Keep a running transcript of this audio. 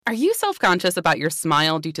Are you self-conscious about your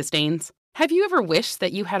smile due to stains? Have you ever wished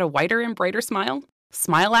that you had a whiter and brighter smile?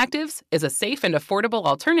 Smile Actives is a safe and affordable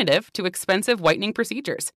alternative to expensive whitening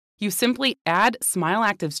procedures. You simply add Smile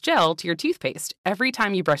Actives gel to your toothpaste every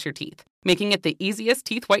time you brush your teeth, making it the easiest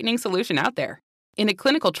teeth whitening solution out there. In a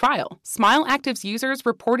clinical trial, Smile Actives users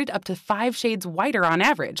reported up to 5 shades whiter on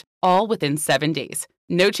average, all within 7 days.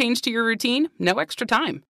 No change to your routine, no extra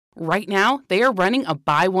time. Right now, they are running a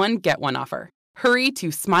buy one, get one offer. Hurry to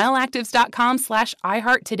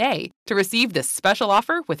smileactives.com/iHeart today to receive this special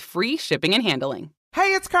offer with free shipping and handling.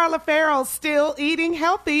 Hey, it's Carla Farrell, still eating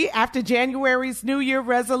healthy after January's New Year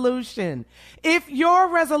resolution. If your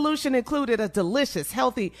resolution included a delicious,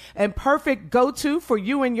 healthy, and perfect go-to for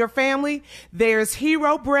you and your family, there's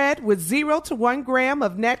Hero Bread with 0 to 1 gram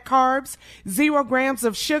of net carbs, 0 grams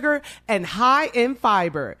of sugar, and high in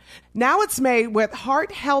fiber. Now it's made with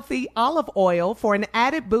heart-healthy olive oil for an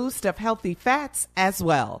added boost of healthy fats as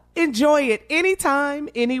well. Enjoy it anytime,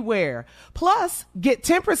 anywhere. Plus, get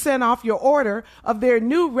 10% off your order of their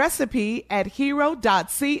new recipe at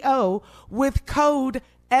hero.co with code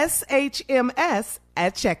SHMS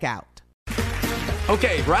at checkout.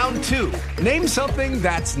 Okay, round 2. Name something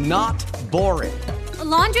that's not boring. A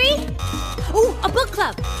laundry? Ooh, a book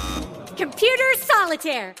club. Computer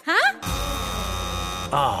solitaire, huh?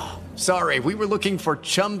 Sorry, we were looking for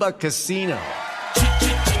Chumba Casino.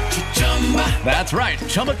 That's right.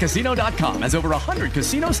 ChumbaCasino.com has over 100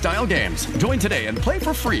 casino-style games. Join today and play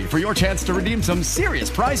for free for your chance to redeem some serious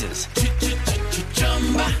prizes.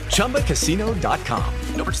 ChumbaCasino.com.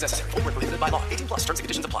 No purchase necessary. Void where prohibited by law. 18+ terms and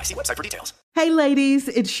conditions apply. See website for details. Hey ladies,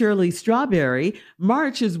 it's Shirley Strawberry.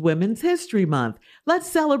 March is Women's History Month. Let's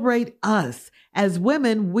celebrate us. As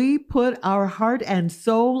women, we put our heart and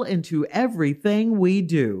soul into everything we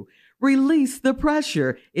do. Release the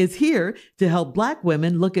Pressure is here to help Black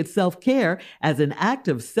women look at self-care as an act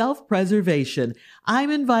of self-preservation. I'm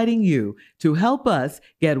inviting you to help us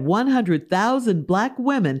get 100,000 Black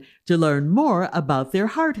women to learn more about their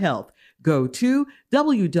heart health. Go to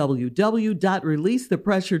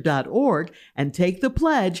www.releasethepressure.org and take the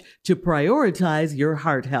pledge to prioritize your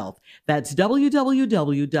heart health. That's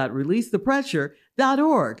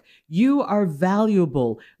www.releasethepressure.org. You are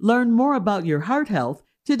valuable. Learn more about your heart health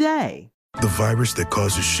today. The virus that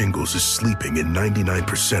causes shingles is sleeping in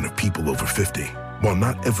 99% of people over 50. While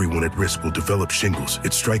not everyone at risk will develop shingles,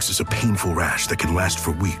 it strikes as a painful rash that can last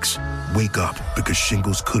for weeks. Wake up, because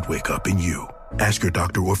shingles could wake up in you. Ask your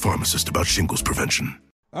doctor or pharmacist about shingles prevention.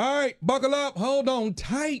 All right, buckle up, hold on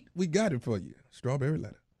tight. We got it for you. Strawberry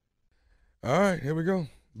letter. All right, here we go.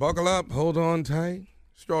 Buckle up, hold on tight.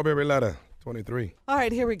 Strawberry letter 23. All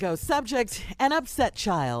right, here we go. Subject, an upset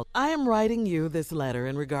child. I am writing you this letter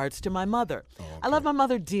in regards to my mother. Okay. I love my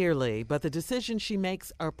mother dearly, but the decisions she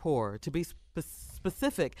makes are poor. To be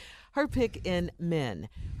specific, her pick in men.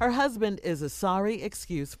 Her husband is a sorry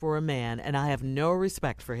excuse for a man, and I have no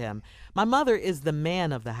respect for him. My mother is the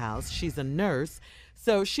man of the house. She's a nurse,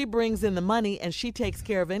 so she brings in the money and she takes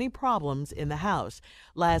care of any problems in the house.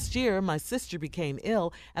 Last year, my sister became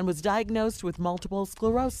ill and was diagnosed with multiple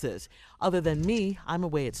sclerosis. Other than me, I'm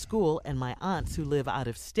away at school, and my aunts who live out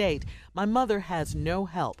of state. My mother has no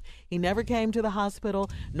help. He never came to the hospital,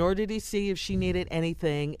 nor did he see if she needed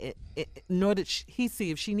anything, nor did he see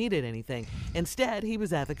if she needed anything. Instead, he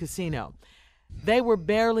was at the casino. They were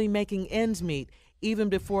barely making ends meet even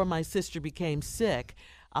before my sister became sick.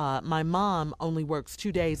 My mom only works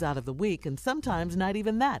 2 days out of the week, and sometimes not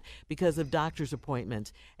even that, because of doctor's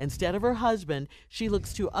appointments. Instead of her husband, she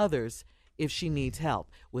looks to others if she needs help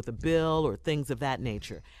with a bill or things of that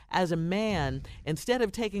nature. As a man, instead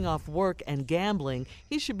of taking off work and gambling,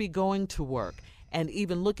 he should be going to work and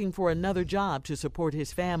even looking for another job to support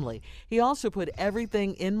his family. He also put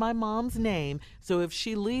everything in my mom's name, so if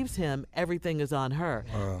she leaves him, everything is on her.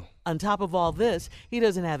 Wow. On top of all this, he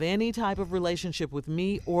doesn't have any type of relationship with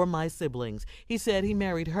me or my siblings. He said he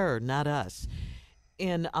married her, not us.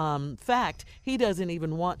 In fact, he doesn't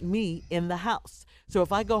even want me in the house. So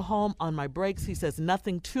if I go home on my breaks, he says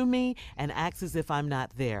nothing to me and acts as if I'm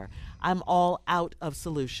not there. I'm all out of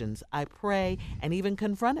solutions. I pray and even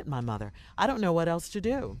confronted my mother. I don't know what else to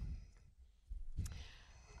do.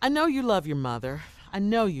 I know you love your mother. I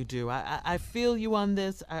know you do. I feel you on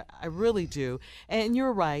this. I really do. And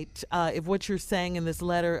you're right. If what you're saying in this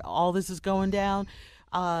letter, all this is going down,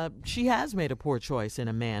 she has made a poor choice in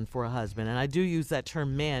a man for a husband. And I do use that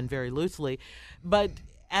term man very loosely. But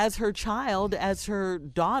as her child, as her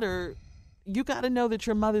daughter, you got to know that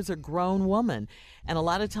your mother's a grown woman. And a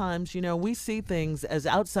lot of times, you know, we see things as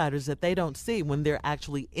outsiders that they don't see when they're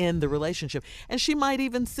actually in the relationship. And she might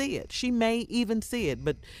even see it. She may even see it.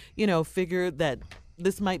 But, you know, figure that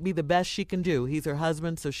this might be the best she can do. He's her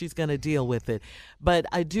husband, so she's going to deal with it. But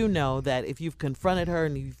I do know that if you've confronted her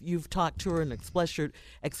and you've talked to her and expressed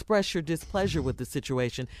your displeasure with the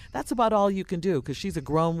situation, that's about all you can do, because she's a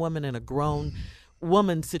grown woman in a grown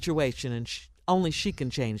woman situation, and only she can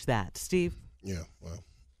change that. Steve? Yeah,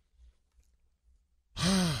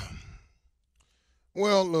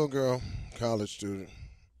 well, little girl, college student,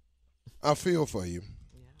 I feel for you.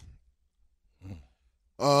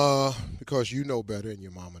 Because you know better and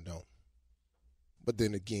your mama don't. But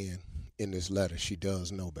then again, in this letter, she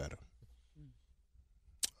does know better.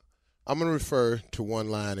 I'm going to refer to one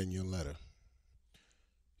line in your letter.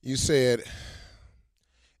 You said,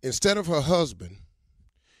 instead of her husband,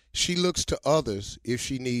 she looks to others if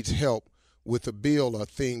she needs help with a bill or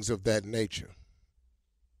things of that nature.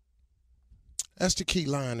 That's the key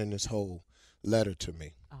line in this whole letter to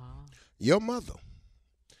me. Your mother,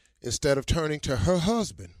 instead of turning to her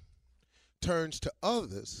husband, turns to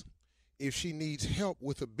others if she needs help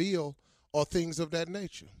with a bill or things of that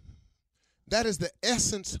nature. That is the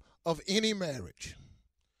essence of any marriage.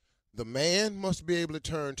 The man must be able to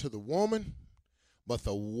turn to the woman, but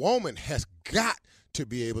the woman has got to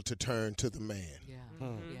be able to turn to the man. Yeah.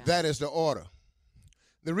 That is the order.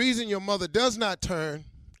 The reason your mother does not turn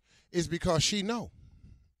is because she know.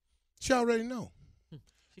 She already know.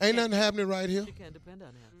 Ain't nothing happening right here. She can't depend on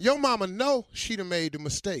him. Your mama know she done made the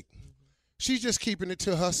mistake. She's just keeping it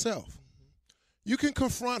to herself. You can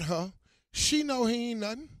confront her. She know he ain't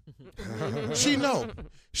nothing. She know.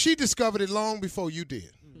 She discovered it long before you did.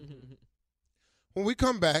 When we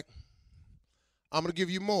come back, I'm going to give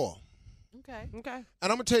you more. Okay. And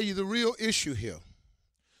I'm going to tell you the real issue here,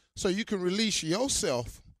 so you can release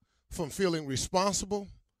yourself from feeling responsible,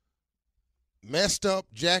 messed up,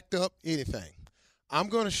 jacked up, anything. I'm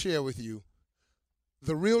going to share with you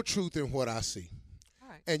the real truth in what I see. All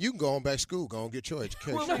right. And you can go on back to school, go and get your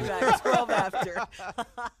education. We'll be back at 12 after.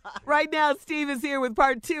 Right now, Steve is here with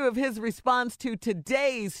part 2 of his response to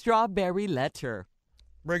today's strawberry letter.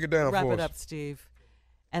 Break it down Wrap for it us. up, Steve.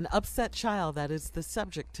 An upset child, that is the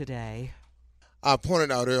subject today. I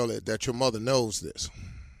pointed out earlier that your mother knows this,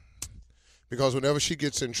 because whenever she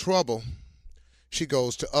gets in trouble, she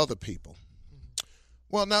goes to other people.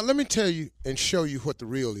 Well, now let me tell you and show you what the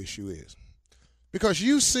real issue is. Because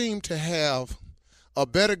you seem to have a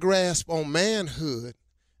better grasp on manhood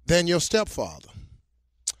than your stepfather.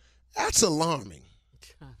 That's alarming.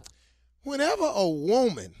 Whenever a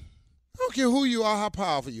woman, I don't care who you are, how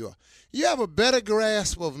powerful you are, you have a better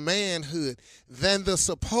grasp of manhood than the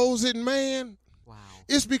supposed man, Wow.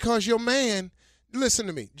 it's because your man, listen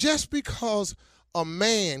to me, just because a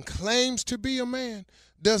man claims to be a man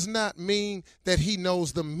does not mean that he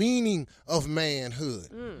knows the meaning of manhood.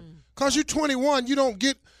 Because you're 21, you don't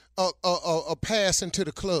get a pass into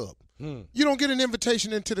the club. You don't get an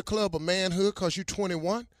invitation into the club of manhood because you're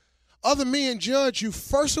 21. Other men judge you,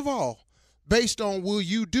 first of all, based on will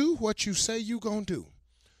you do what you say you going to do.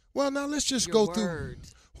 Well, now let's just go through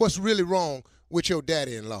what's really wrong with your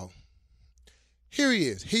daddy-in-law. Here he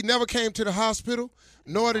is. He never came to the hospital,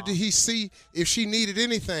 nor did he see if she needed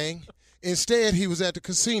anything. Instead, he was at the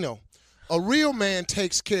casino. A real man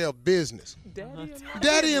takes care of business.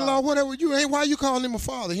 Daddy-in-law, whatever you ain't, why you calling him a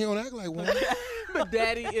father? He don't act like one. But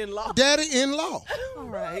daddy-in-law. Daddy-in-law. All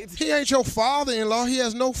right. He ain't your father-in-law. He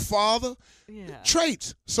has no father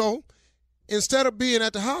traits. So instead of being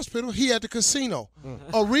at the hospital, he at the casino.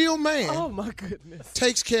 A real man Oh, my goodness.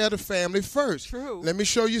 takes care of the family first. True. Let me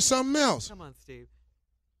show you something else. Come on, Steve.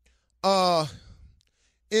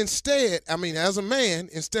 Instead, as a man,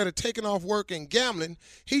 instead of taking off work and gambling,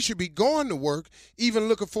 he should be going to work, even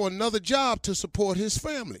looking for another job to support his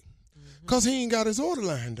family. Because he ain't got his order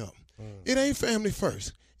lined up. It ain't family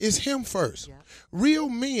first. It's him first. Yep. Real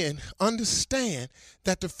men understand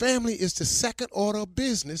that the family is the second order of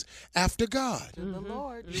business after God. The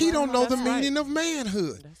Lord. He don't know the meaning of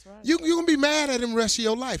manhood. That's right. You're going to be mad at him the rest of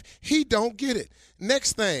your life. He don't get it.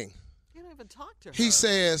 Next thing, You don't even talk to her. he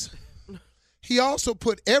says, he also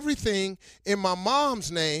put everything in my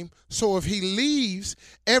mom's name, so if he leaves,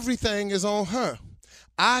 everything is on her.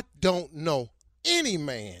 I don't know any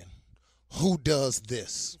man who does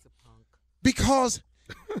this. He's a punk. Because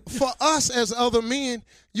for us as other men,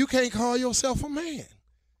 you can't call yourself a man.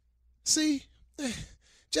 See,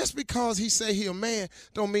 just because he say he a man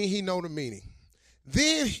don't mean he know the meaning.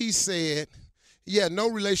 Then he said, no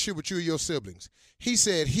relationship with you or your siblings. He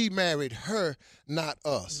said he married her, not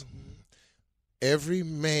us. Every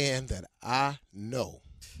man that I know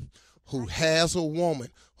who has a woman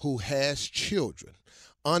who has children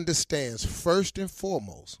understands first and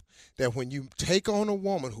foremost that when you take on a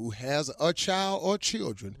woman who has a child or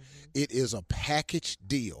children, it is a package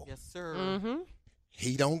deal. Yes, sir. Mm-hmm.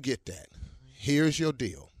 He don't get that. Here's your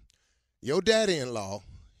deal. Your daddy-in-law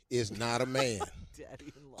is not a man.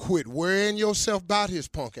 Daddy-in-law. Quit worrying yourself about his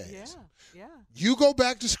punk ass. Yeah. You go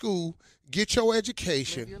back to school, get your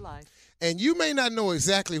education, Live your life. and you may not know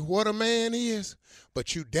exactly what a man is,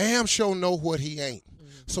 but you damn sure know what he ain't.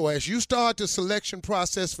 So as you start the selection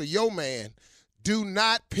process for your man, do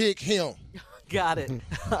not pick him. Got it.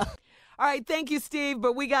 All right, thank you, Steve,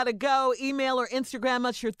 but we got to go. Email or Instagram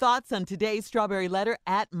us your thoughts on today's Strawberry Letter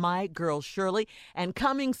at My Girl Shirley. And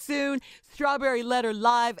coming soon, Strawberry Letter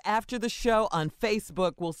Live after the show on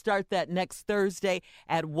Facebook. We'll start that next Thursday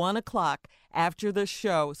at 1 o'clock after the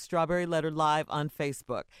show, Strawberry Letter Live on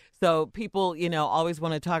Facebook. So people, always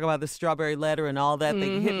want to talk about the Strawberry Letter and all that.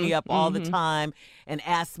 They hit me up all the time and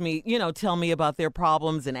ask me, tell me about their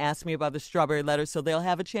problems and ask me about the Strawberry Letter. So they'll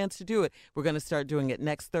have a chance to do it. We're going to start doing it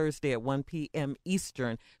next Thursday at 1 p.m.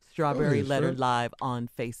 Eastern, Strawberry Letter Live on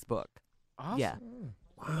Facebook. Awesome. Yeah.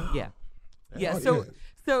 Wow. Yeah. Yeah. So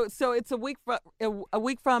it's a week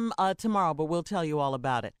from tomorrow, but we'll tell you all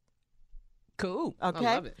about it. Cool. Okay.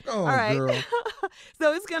 I love it. Oh, all right. girl.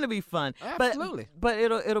 So it's going to be fun. Absolutely. But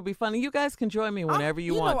it'll be fun. And you guys can join me whenever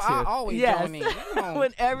you want to. I always join in.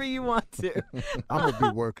 Whenever you want to. I'm going to be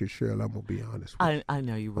working, Shirley. I'm going to be honest with you. I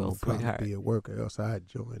know you will, I'm sweetheart. probably be at work, or else I'd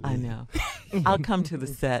join in. I know. I'll come to the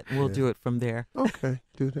set. We'll do it from there. Okay,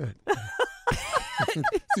 do that.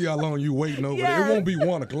 See how long you waiting over Yeah. there. It won't be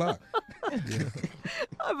 1 o'clock.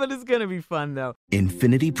 But it's going to be fun, though.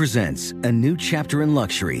 Infiniti presents a new chapter in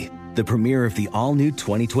luxury, the premiere of the all-new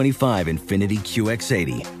 2025 Infiniti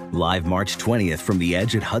QX80, live March 20th from the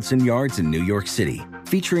Edge at Hudson Yards in New York City,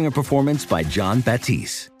 featuring a performance by John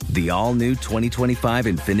Batiste. The all-new 2025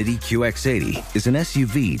 Infiniti QX80 is an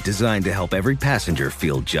SUV designed to help every passenger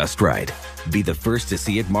feel just right. Be the first to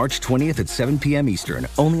see it March 20th at 7 p.m. Eastern,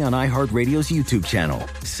 only on iHeartRadio's YouTube channel.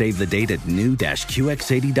 Save the date at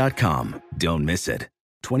new-QX80.com. Don't miss it.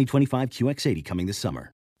 2025 QX80 coming this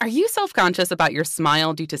summer. Are you self-conscious about your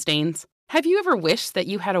smile due to stains? Have you ever wished that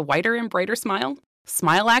you had a whiter and brighter smile?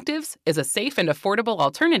 Smile Actives is a safe and affordable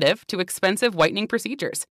alternative to expensive whitening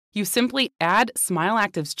procedures. You simply add Smile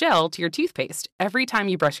Actives gel to your toothpaste every time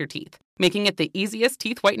you brush your teeth, making it the easiest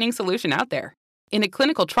teeth whitening solution out there. In a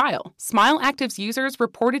clinical trial, Smile Actives users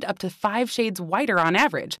reported up to 5 shades whiter on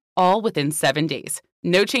average, all within 7 days.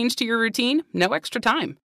 No change to your routine, no extra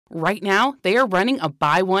time. Right now, they are running a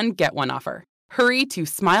buy one, get one offer. Hurry to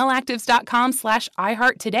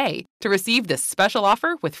smileactives.com/iHeart today to receive this special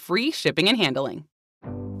offer with free shipping and handling.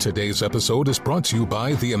 Today's episode is brought to you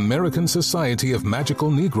by the American Society of Magical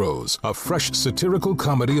Negroes, a fresh satirical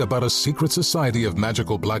comedy about a secret society of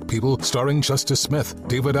magical black people starring Justice Smith,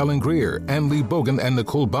 David Alan Grier, Ann Lee Bogan, and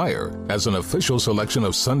Nicole Byer. As an official selection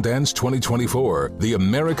of Sundance 2024, the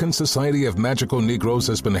American Society of Magical Negroes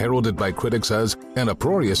has been heralded by critics as an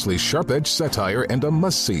uproariously sharp-edged satire and a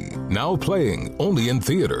must-see. Now playing only in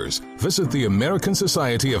theaters. Visit the American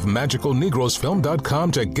Society of Magical Negroes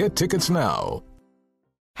film.com to get tickets now.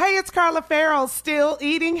 Hey, it's Carla Farrell, still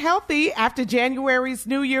eating healthy after January's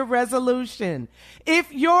New Year resolution.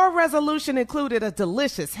 If your resolution included a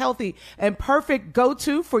delicious, healthy, and perfect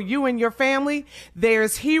go-to for you and your family,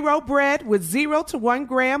 there's Hero Bread with 0 to 1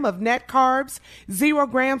 gram of net carbs, 0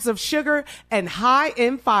 grams of sugar, and high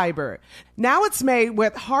in fiber. Now it's made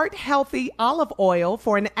with heart-healthy olive oil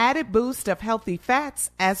for an added boost of healthy fats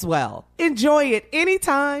as well. Enjoy it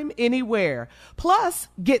anytime, anywhere. Plus,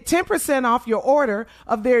 get 10% off your order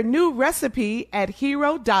of their new recipe at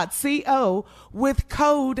hero.co with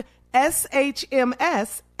code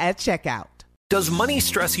SHMS at checkout. Does money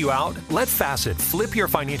stress you out? Let Facet flip your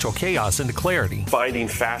financial chaos into clarity. Finding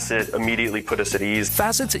Facet immediately put us at ease.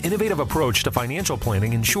 Facet's innovative approach to financial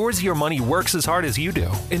planning ensures your money works as hard as you do,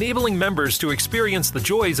 enabling members to experience the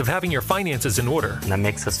joys of having your finances in order. And that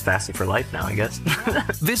makes us Facet for life now, I guess.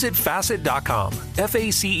 Visit Facet.com,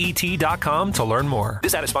 FACET.com to learn more.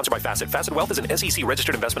 This ad is sponsored by Facet. Facet Wealth is an SEC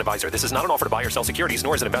registered investment advisor. This is not an offer to buy or sell securities,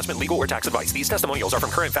 nor is it investment, legal, or tax advice. These testimonials are from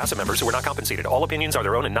current Facet members who are not compensated. All opinions are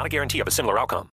their own and not a guarantee of a similar outcome.